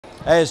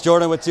Hey, it's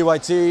Jordan with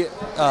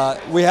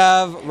TYT. We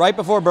have, right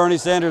before Bernie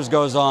Sanders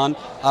goes on,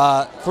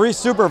 3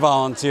 super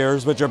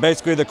volunteers, which are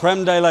basically the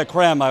creme de la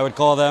creme, I would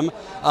call them,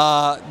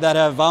 that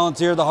have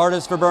volunteered the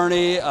hardest for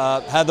Bernie,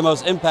 had the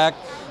most impact.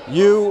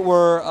 You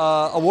were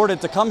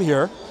awarded to come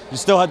here. You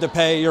still had to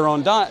pay your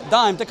own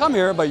dime to come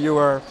here, but you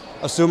were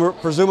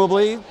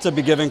presumably to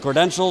be given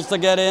credentials to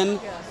get in,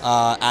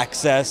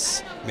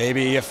 access,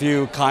 maybe a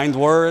few kind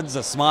words,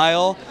 a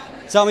smile.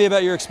 Tell me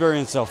about your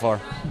experience so far.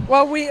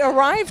 Well, we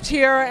arrived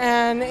here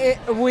and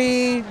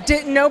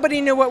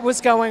nobody knew what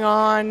was going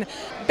on.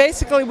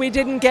 Basically, we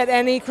didn't get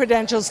any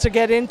credentials to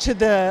get into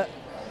the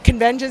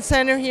convention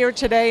center here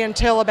today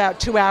until about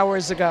 2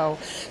 hours ago.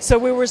 So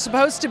we were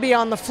supposed to be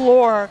on the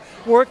floor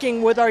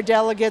working with our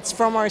delegates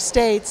from our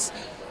states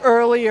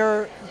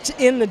earlier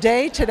in the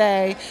day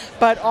today,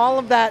 but all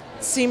of that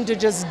seemed to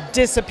just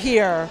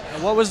disappear.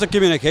 What was the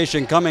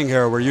communication coming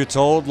here? Were you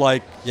told,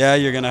 like, yeah,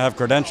 you're going to have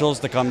credentials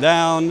to come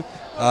down?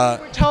 We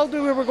were told we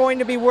were going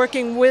to be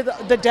working with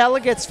the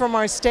delegates from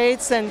our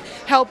states and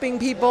helping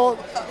people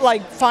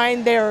like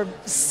find their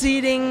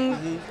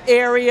seating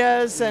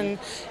areas, and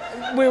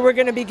we were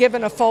going to be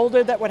given a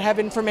folder that would have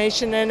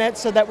information in it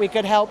so that we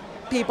could help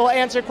people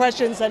answer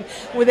questions, and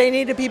they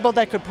needed people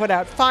that could put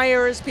out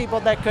fires, people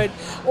that could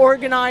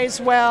organize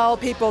well,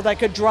 people that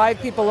could drive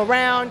people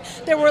around.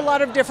 There were a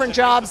lot of different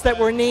jobs that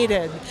were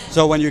needed.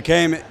 So when you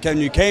came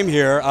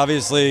here,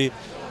 obviously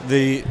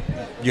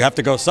you have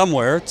to go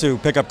somewhere to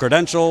pick up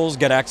credentials,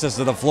 get access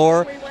to the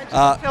floor. We went to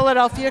the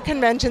Philadelphia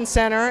Convention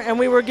Center, and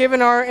we were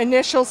given our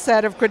initial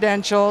set of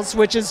credentials,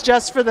 which is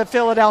just for the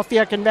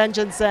Philadelphia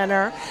Convention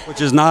Center. Which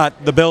is not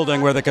the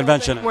building where the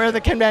convention is. Where the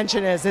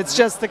convention is. It's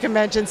just the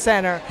convention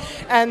center.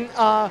 And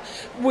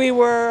we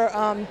were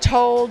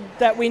told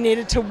that we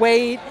needed to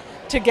wait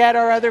to get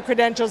our other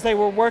credentials. They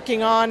were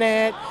working on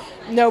it.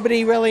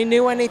 Nobody really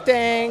knew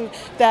anything.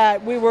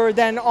 That we were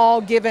then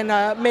all given,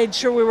 made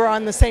sure we were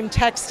on the same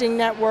texting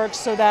network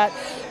so that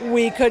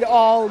we could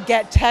all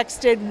get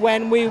texted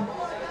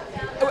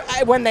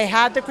when they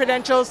had the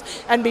credentials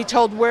and be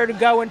told where to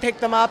go and pick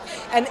them up.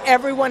 And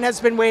everyone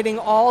has been waiting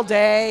all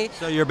day.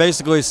 So you're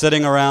basically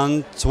sitting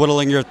around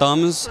twiddling your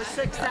thumbs? For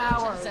 6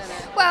 hours.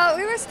 Well,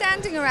 we were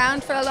standing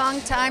around for a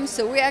long time,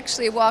 so we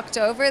actually walked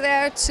over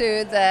there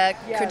to the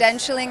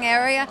credentialing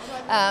area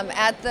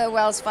at the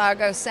Wells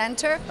Fargo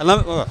Center. And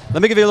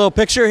let me give you a little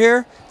picture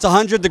here. It's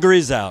 100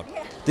 degrees out.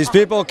 These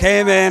people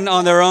came in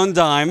on their own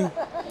dime.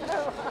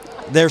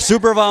 They're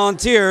super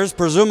volunteers,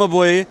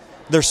 presumably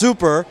they're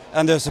super,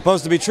 and they're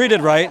supposed to be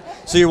treated right.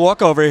 So you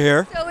walk over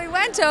here. So we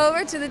went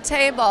over to the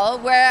table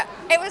where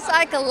it was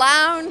like a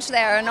lounge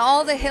there, and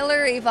all the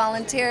Hillary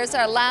volunteers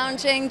are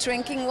lounging,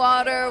 drinking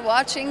water,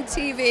 watching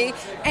TV,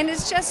 and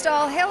it's just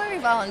all Hillary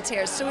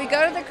volunteers. So we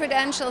go to the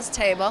credentials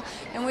table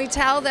and we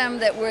tell them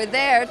that we're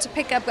there to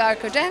pick up our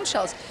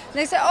credentials. And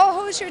they say,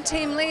 oh, who's your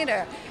team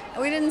leader?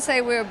 We didn't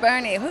say we were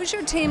Bernie. Who's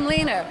your team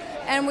leader?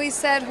 And we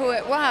said who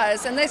it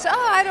was, and they said,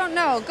 oh, I don't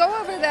know. Go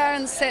over there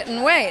and sit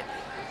and wait.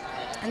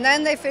 And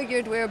then they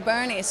figured we were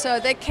Bernie, so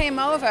they came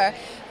over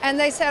and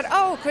they said,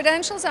 oh,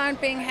 credentials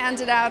aren't being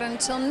handed out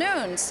until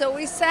noon. So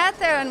we sat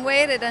there and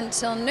waited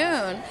until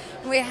noon.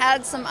 We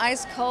had some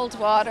ice cold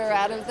water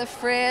out of the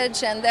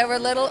fridge, and there were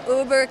little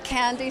Uber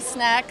candy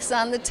snacks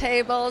on the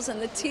tables, and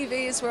the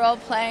TVs were all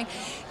playing.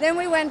 Then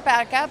we went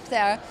back up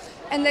there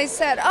and they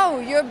said,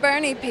 oh, you're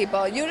Bernie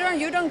people. You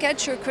don't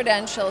get your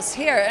credentials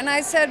here. And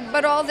I said,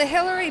 but all the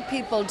Hillary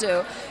people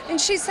do. And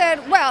she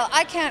said, well,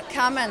 I can't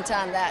comment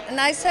on that. And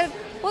I said,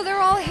 well, they're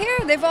all here.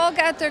 They've all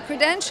got their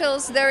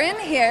credentials. They're in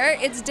here.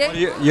 It's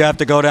you have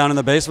to go down in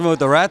the basement with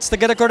the rats to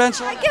get a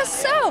credential? I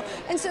guess so.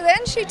 And so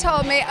then she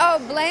told me, oh,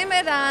 blame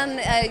it on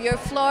your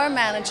floor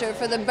manager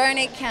for the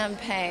Bernie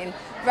campaign,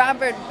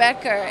 Robert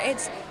Becker.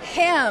 It's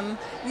him,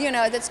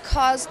 that's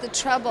caused the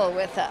trouble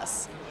with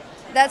us.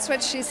 That's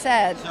what she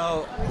said.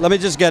 So let me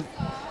just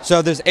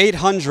so there's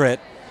 800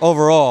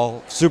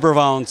 overall super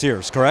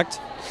volunteers, correct?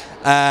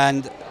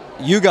 And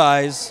you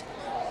guys,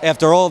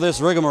 after all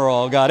this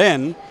rigmarole, got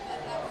in,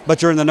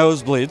 but you're in the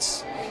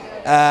nosebleeds,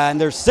 and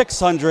there's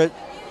 600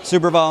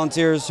 super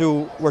volunteers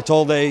who were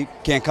told they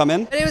can't come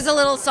in. But it was a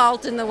little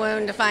salt in the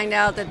wound to find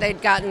out that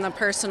they'd gotten the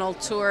personal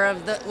tour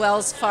of the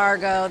Wells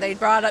Fargo. They'd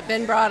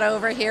been brought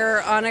over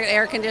here on an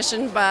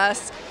air-conditioned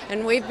bus,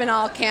 and we've been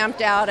all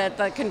camped out at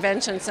the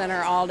convention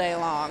center all day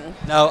long.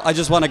 Now, I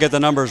just want to get the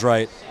numbers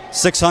right.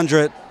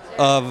 600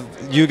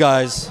 of you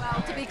guys.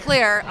 Well, to be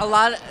clear, a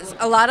lot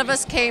of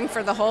us came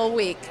for the whole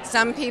week.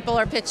 Some people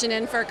are pitching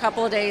in for a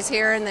couple of days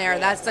here and there.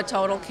 That's the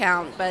total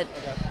count.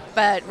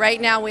 But right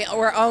now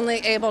we're only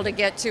able to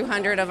get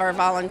 200 of our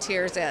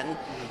volunteers in.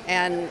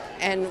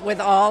 And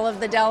with all of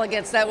the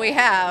delegates that we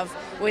have,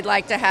 we'd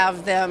like to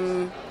have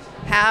them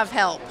have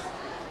help.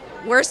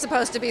 We're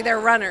supposed to be their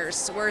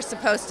runners. We're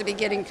supposed to be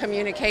getting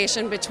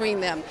communication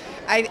between them.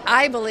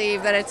 I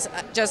believe that it's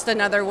just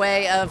another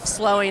way of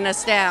slowing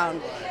us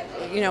down.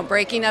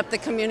 Breaking up the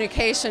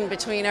communication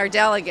between our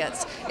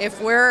delegates.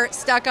 If we're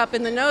stuck up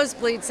in the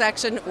nosebleed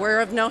section,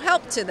 we're of no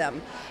help to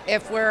them.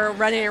 If we're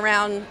running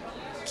around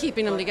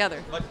keeping them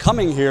together. But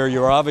coming here,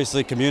 you were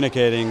obviously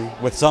communicating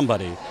with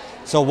somebody.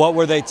 So what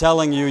were they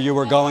telling you you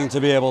were going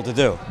to be able to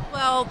do?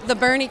 Well, the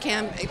Bernie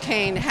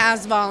campaign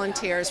has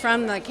volunteers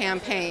from the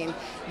campaign.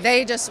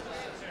 They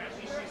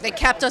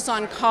kept us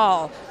on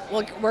call.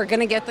 We're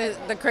going to get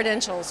the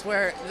credentials.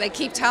 They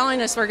keep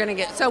telling us we're going to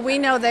get. So we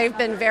know they've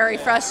been very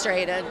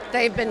frustrated.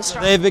 They've been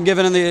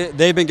given the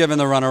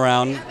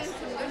runaround.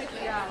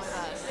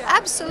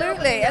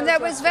 Absolutely, and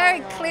that was very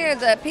clear.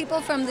 The people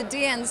from the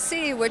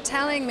DNC were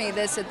telling me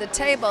this at the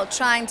table,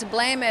 trying to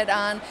blame it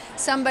on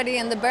somebody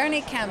in the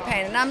Bernie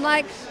campaign. And I'm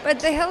like, but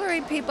the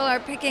Hillary people are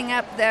picking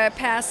up their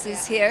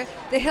passes here.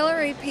 The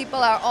Hillary people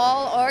are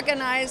all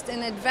organized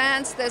in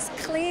advance. There's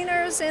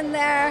cleaners in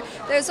there.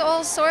 There's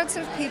all sorts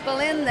of people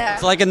in there.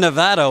 It's like in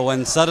Nevada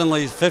when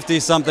suddenly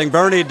 50-something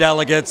Bernie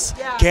delegates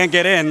can't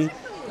get in.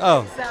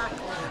 Oh.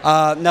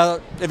 Exactly. Now,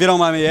 if you don't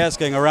mind me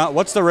asking,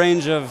 what's the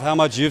range of how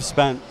much you've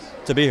spent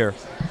to be here?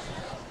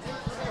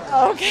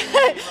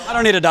 Okay. I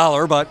don't need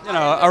 $1, but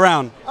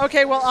around.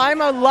 Okay, well,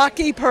 I'm a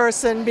lucky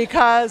person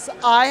because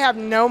I have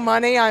no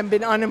money. I've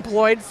been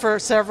unemployed for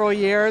several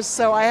years.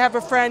 So I have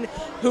a friend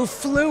who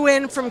flew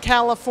in from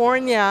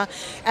California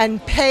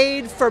and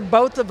paid for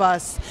both of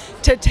us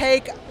to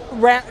take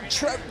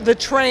the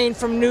train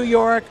from New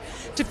York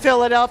to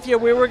Philadelphia.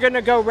 We were going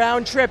to go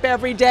round trip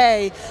every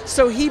day.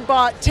 So he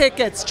bought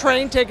tickets,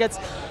 train tickets,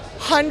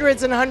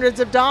 hundreds and hundreds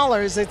of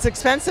dollars. It's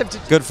expensive to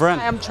Good friend.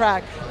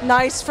 Amtrak.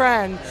 Nice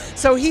friend.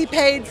 So he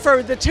paid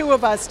for the two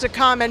of us to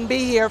come and be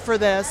here for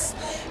this.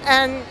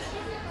 And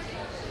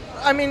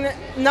I mean,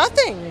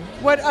 nothing.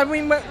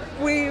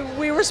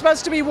 We were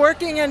supposed to be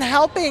working and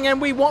helping,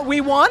 and we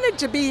wanted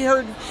to be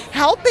here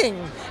helping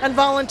and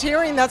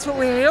volunteering. That's what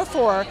we were here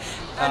for.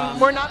 And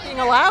we're not being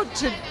allowed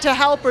to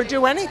help or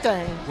do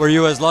anything. Were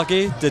you as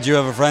lucky? Did you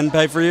have a friend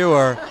pay for you,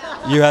 or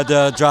you had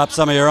to drop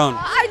some of your own?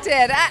 I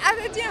did.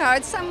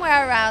 It's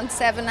somewhere around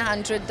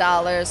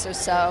 $700 or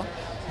so.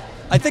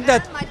 I think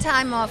that my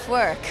time off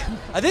work.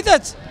 I think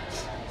it's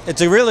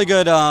a really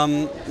good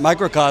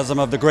microcosm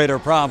of the greater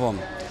problem.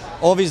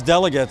 All these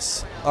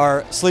delegates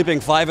are sleeping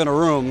 5 in a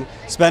room,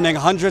 spending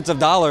hundreds of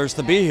dollars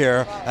to be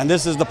here, and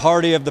this is the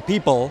party of the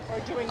people.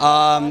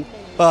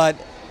 But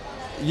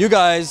you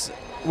guys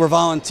were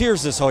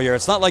volunteers this whole year.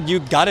 It's not like you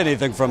got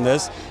anything from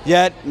this.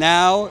 Yet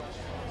now,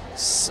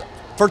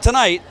 for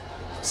tonight,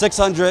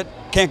 600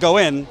 can't go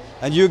in,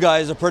 and you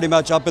guys are pretty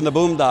much up in the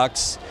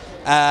boondocks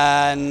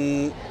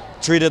and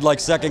treated like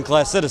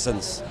second-class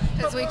citizens.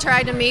 Because we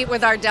tried to meet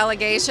with our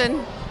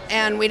delegation,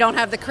 and we don't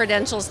have the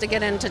credentials to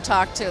get in to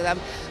talk to them.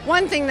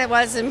 One thing that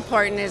was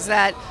important is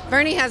that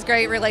Bernie has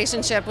great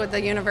relationship with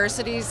the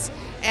universities,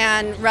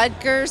 and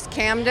Rutgers,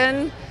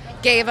 Camden,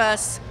 gave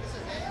us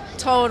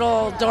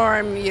total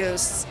dorm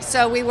use.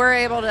 So we were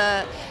able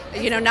to,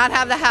 not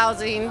have the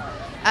housing,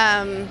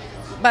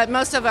 but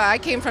most of it, I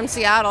came from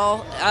Seattle,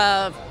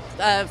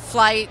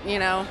 flight,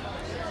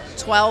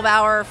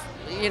 12-hour,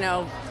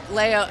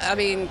 layout. I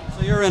mean,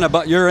 so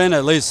you're in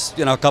at least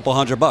a couple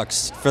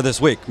 $100 for this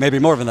week, maybe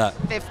more than that.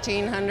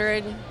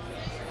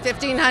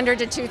 1,500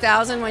 to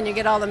 2,000 when you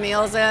get all the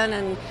meals in,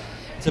 and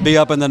to be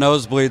up in the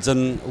nosebleeds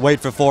and wait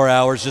for 4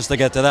 hours just to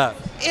get to that.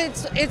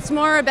 It's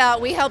more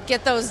about we help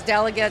get those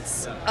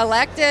delegates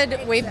elected.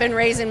 We've been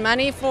raising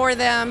money for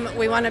them.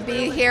 We want to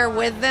be here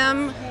with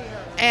them,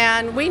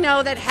 and we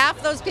know that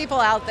half those people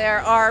out there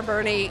are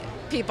Bernie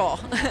people.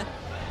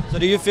 So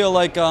do you feel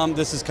like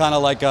this is kind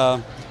of like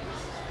a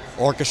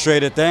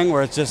orchestrated thing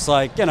where it's just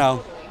like,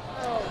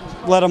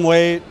 let them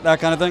wait, that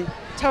kind of thing?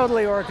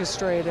 Totally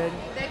orchestrated.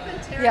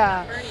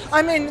 Yeah.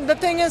 I mean, the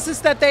thing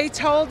is that they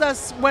told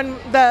us when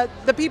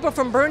the people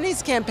from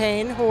Bernie's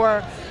campaign, who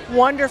are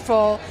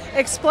wonderful,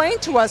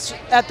 explained to us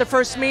at the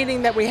first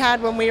meeting that we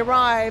had when we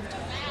arrived.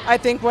 I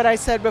think what I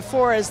said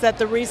before is that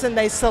the reason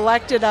they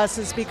selected us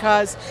is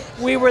because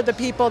we were the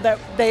people that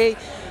they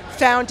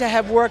found to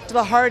have worked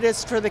the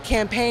hardest for the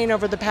campaign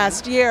over the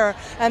past year,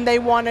 and they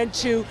wanted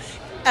to,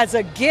 as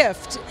a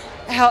gift,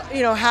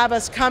 have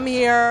us come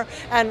here,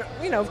 and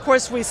of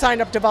course we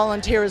signed up to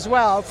volunteer as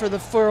well for the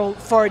full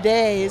 4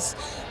 days,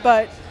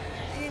 but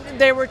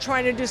they were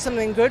trying to do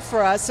something good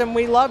for us, and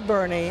we love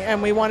Bernie,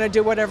 and we want to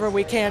do whatever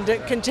we can to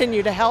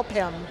continue to help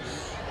him.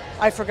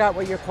 I forgot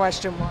what your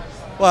question was.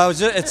 Well,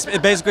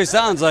 it basically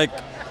sounds like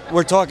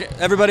we're talking,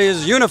 everybody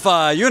is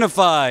unify.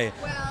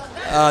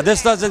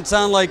 This doesn't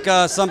sound like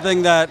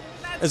something that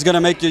is going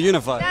to make you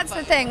unify. That's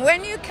the thing.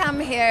 When you come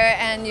here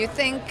and you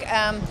think,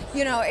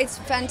 it's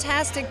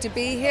fantastic to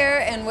be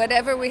here, and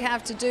whatever we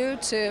have to do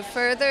to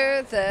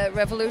further the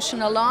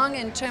revolution along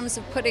in terms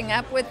of putting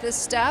up with this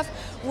stuff,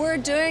 we're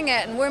doing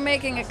it, and we're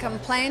making a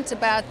complaint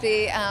about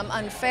the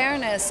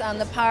unfairness on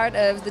the part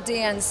of the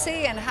DNC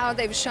and how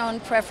they've shown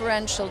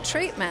preferential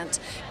treatment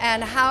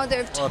and how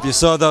they've... Well, if you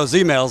saw those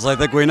emails, I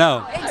think we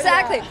know.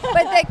 Exactly.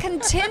 But they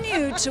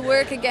continue to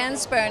work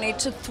against Bernie,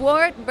 to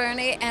thwart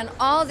Bernie and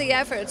all the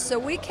efforts. So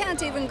we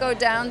can't even go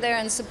down there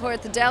and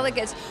support the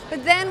delegates.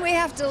 But then we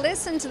have to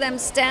listen to them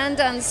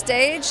stand on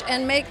stage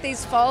and make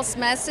these false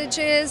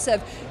messages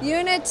of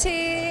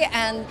unity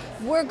and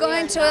we're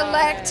going to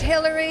elect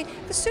Hillary.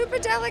 The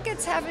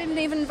superdelegates haven't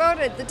even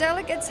voted. The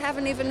delegates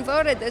haven't even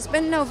voted. There's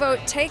been no vote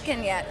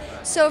taken yet.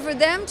 So for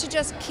them to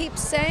just keep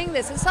saying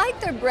this, it's like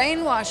they're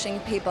brainwashing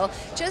people.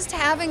 Just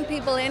having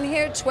people in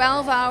here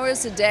 12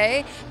 hours a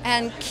day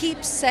and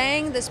keep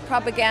saying this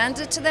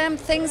propaganda to them,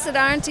 things that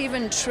aren't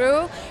even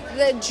true.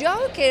 The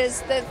joke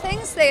is the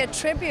things they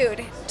attribute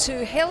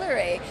to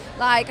Hillary,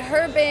 like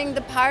her being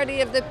the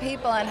party of the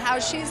people and how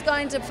she's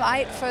going to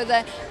fight for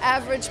the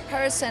average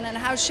person and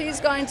how she's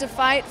going to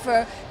fight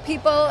for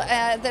people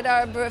that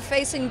are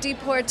facing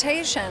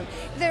deportation.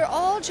 They're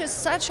all just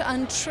such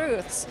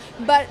untruths.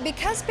 But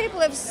because people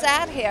have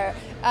sat here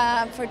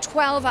for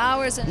 12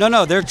 hours... And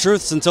no, they're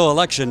truths until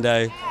Election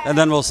Day, and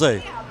then we'll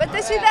see. But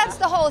see, that's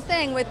the whole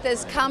thing with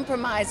this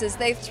compromises.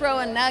 They throw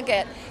a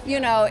nugget,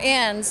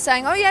 in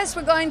saying, oh yes,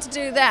 we're going to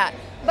do that.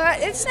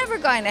 But it's never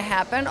going to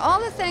happen. All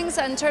the things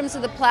in terms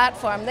of the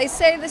platform, they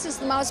say this is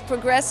the most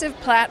progressive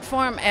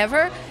platform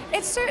ever.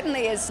 It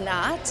certainly is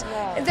not.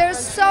 There's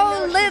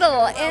so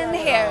little in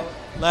here.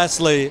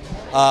 Lastly,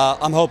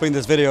 I'm hoping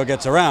this video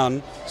gets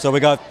around, so we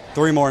got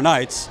 3 more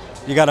nights.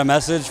 You got a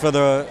message for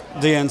the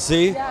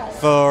DNC?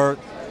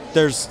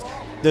 Yes.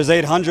 There's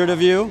 800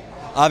 of you.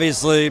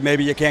 Obviously,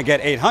 maybe you can't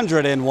get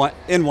 800 in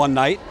one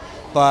night,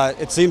 but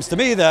it seems to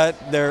me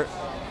that they're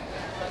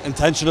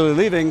intentionally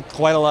leaving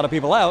quite a lot of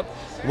people out.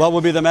 What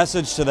would be the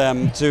message to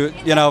them for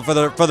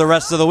the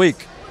rest of the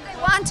week? They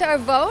want our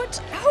vote?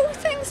 Who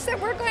thinks that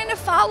we're going to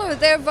follow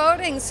their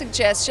voting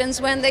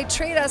suggestions when they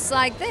treat us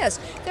like this?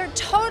 They're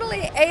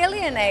totally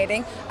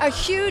alienating a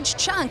huge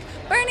chunk.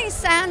 Bernie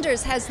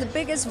Sanders has the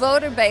biggest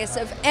voter base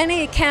of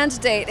any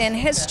candidate in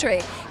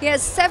history. He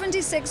has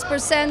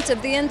 76%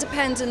 of the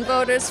independent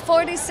voters,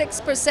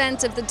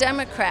 46% of the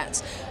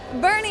Democrats.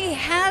 Bernie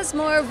has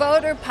more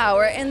voter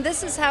power, and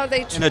this is how they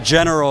treat in a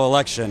general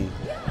election.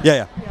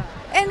 Yeah.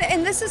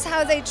 And this is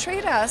how they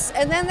treat us,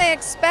 and then they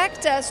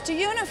expect us to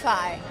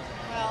unify.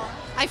 Well,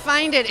 I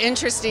find it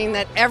interesting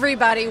that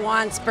everybody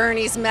wants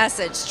Bernie's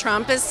message.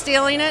 Trump is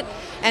stealing it,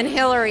 and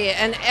Hillary.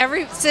 And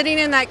sitting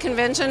in that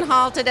convention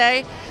hall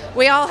today,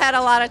 we all had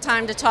a lot of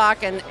time to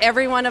talk, and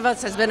every one of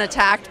us has been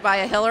attacked by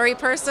a Hillary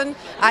person.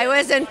 I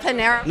was in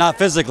Panera. Not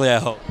physically, I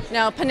hope.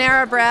 No,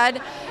 Panera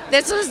Bread.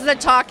 This was the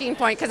talking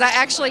point, because I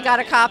actually got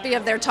a copy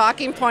of their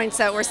talking points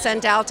that were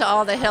sent out to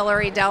all the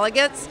Hillary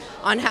delegates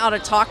on how to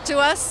talk to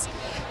us.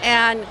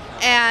 And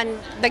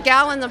the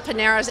gal in the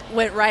Panera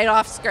went right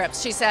off script.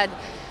 She said,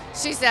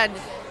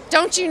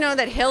 don't you know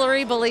that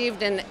Hillary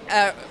believed in,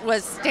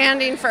 was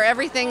standing for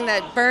everything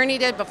that Bernie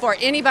did before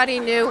anybody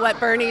knew what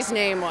Bernie's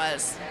name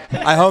was?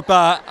 I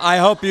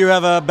hope you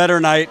have a better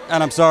night,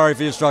 and I'm sorry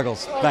for your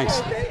struggles.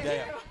 Thanks.